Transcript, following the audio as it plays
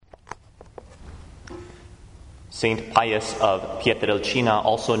Saint Pius of Pietrelcina,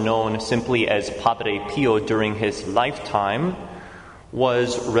 also known simply as Padre Pio during his lifetime,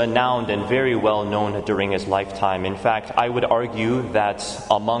 was renowned and very well known during his lifetime. In fact, I would argue that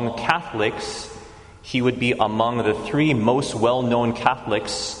among Catholics, he would be among the three most well-known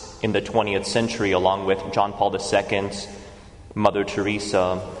Catholics in the 20th century, along with John Paul II, Mother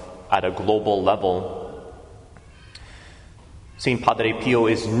Teresa, at a global level. Saint Padre Pio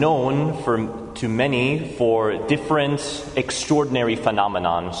is known to many for different extraordinary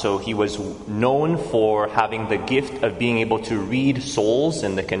phenomenon. So he was known for having the gift of being able to read souls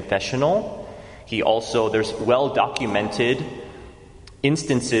in the confessional. There's well-documented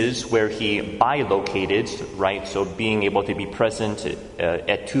instances where he bilocated, right? So being able to be present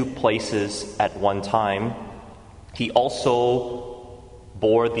at two places at one time. He also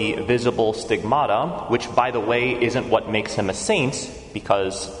bore the visible stigmata, which, by the way, isn't what makes him a saint,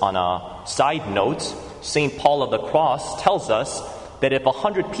 because on a side note, St. Paul of the Cross tells us that if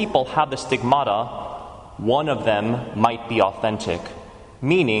 100 people have the stigmata, one of them might be authentic,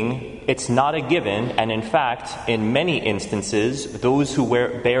 meaning it's not a given, and in fact, in many instances, those who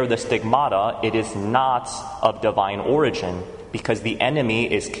bear the stigmata, it is not of divine origin, because the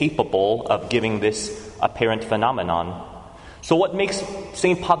enemy is capable of giving this apparent phenomenon. So what makes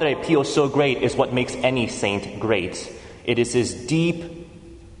St. Padre Pio so great is what makes any saint great. It is his deep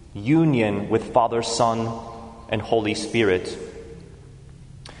union with Father, Son, and Holy Spirit.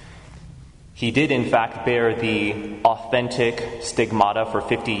 He did, in fact, bear the authentic stigmata for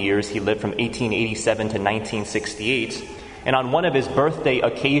 50 years. He lived from 1887 to 1968. And on one of his birthday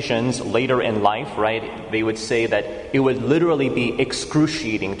occasions later in life, right, they would say that it would literally be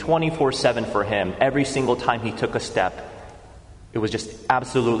excruciating 24/7 for him every single time he took a step. It was just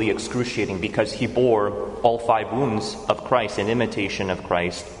absolutely excruciating because he bore all 5 wounds of Christ in imitation of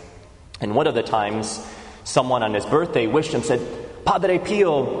Christ. And one of the times, someone on his birthday wished him, said, "Padre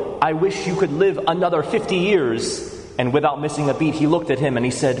Pio, I wish you could live another 50 years. And without missing a beat, he looked at him and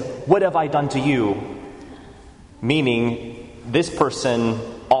he said, "What have I done to you?" Meaning, this person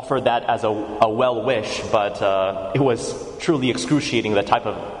offered that as a well wish, but it was truly excruciating, the type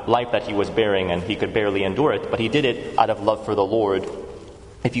of life that he was bearing, and he could barely endure it, but he did it out of love for the Lord.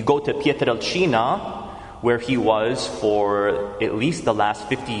 If you go to Pietrelcina, where he was for at least the last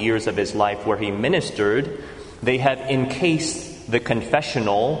 50 years of his life, where he ministered, they have encased the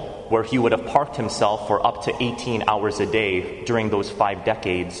confessional where he would have parked himself for up to 18 hours a day during those 5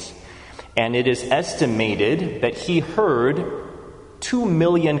 decades. And it is estimated that he heard 2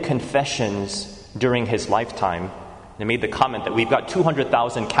 million confessions during his lifetime. They made the comment that we've got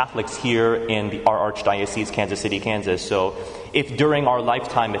 200,000 Catholics here in our Archdiocese, Kansas City, Kansas. So if during our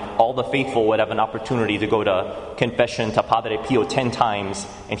lifetime, if all the faithful would have an opportunity to go to confession to Padre Pio 10 times,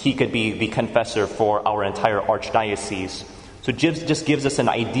 and he could be the confessor for our entire Archdiocese. So it just gives us an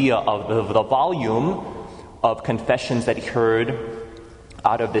idea of the volume of confessions that he heard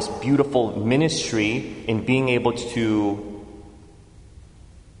out of this beautiful ministry in being able to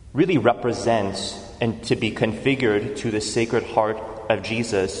really represent and to be configured to the Sacred Heart of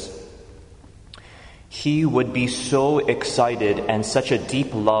Jesus. He would be so excited and such a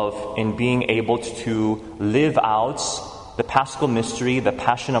deep love in being able to live out the Paschal Mystery, the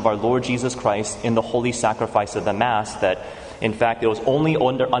Passion of our Lord Jesus Christ in the holy sacrifice of the Mass, that in fact it was only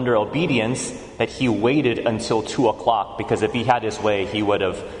under obedience that he waited until 2 o'clock, because if he had his way, he would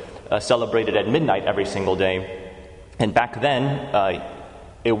have celebrated at midnight every single day. And back then,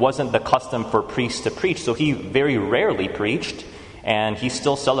 it wasn't the custom for priests to preach, so he very rarely preached, and he's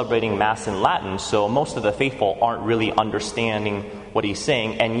still celebrating Mass in Latin, so most of the faithful aren't really understanding what he's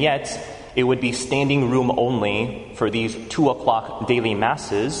saying, and yet it would be standing room only for these 2 o'clock daily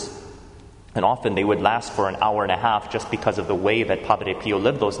Masses, and often they would last for an hour and a half just because of the way that Padre Pio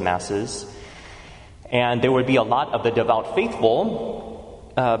lived those Masses. And there would be a lot of the devout faithful,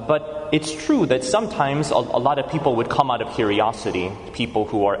 but it's true that sometimes a lot of people would come out of curiosity, people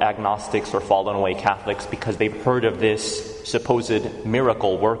who are agnostics or fallen away Catholics, because they've heard of this supposed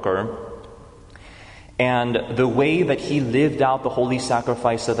miracle worker. And the way that he lived out the holy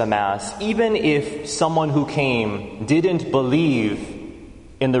sacrifice of the Mass, even if someone who came didn't believe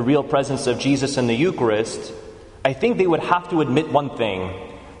in the real presence of Jesus in the Eucharist, I think they would have to admit one thing,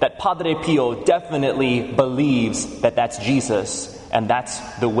 that Padre Pio definitely believes that that's Jesus. And that's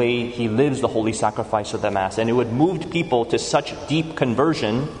the way he lives the holy sacrifice of the Mass. And it would move people to such deep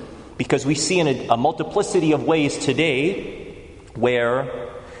conversion, because we see in a multiplicity of ways today where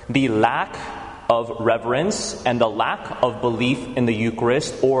the lack of reverence and the lack of belief in the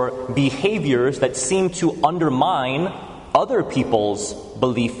Eucharist, or behaviors that seem to undermine other people's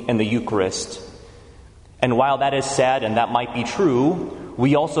belief in the Eucharist. And while that is sad and that might be true,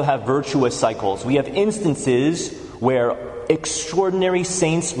 we also have virtuous cycles. We have instances where extraordinary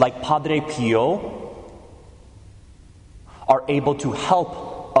saints like Padre Pio are able to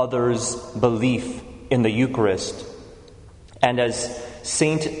help others' belief in the Eucharist. And as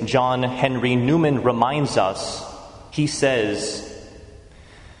St. John Henry Newman reminds us, he says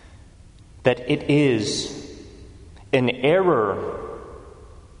that it is an error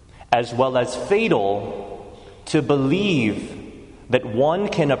as well as fatal to believe that one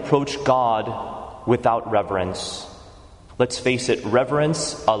can approach God without reverence. Let's face it,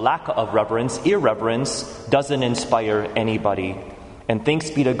 reverence, a lack of reverence, irreverence, doesn't inspire anybody. And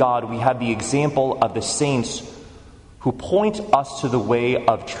thanks be to God, we have the example of the saints who point us to the way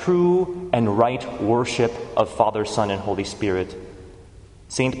of true and right worship of Father, Son, and Holy Spirit.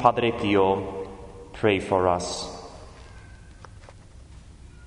 Saint Padre Pio, pray for us.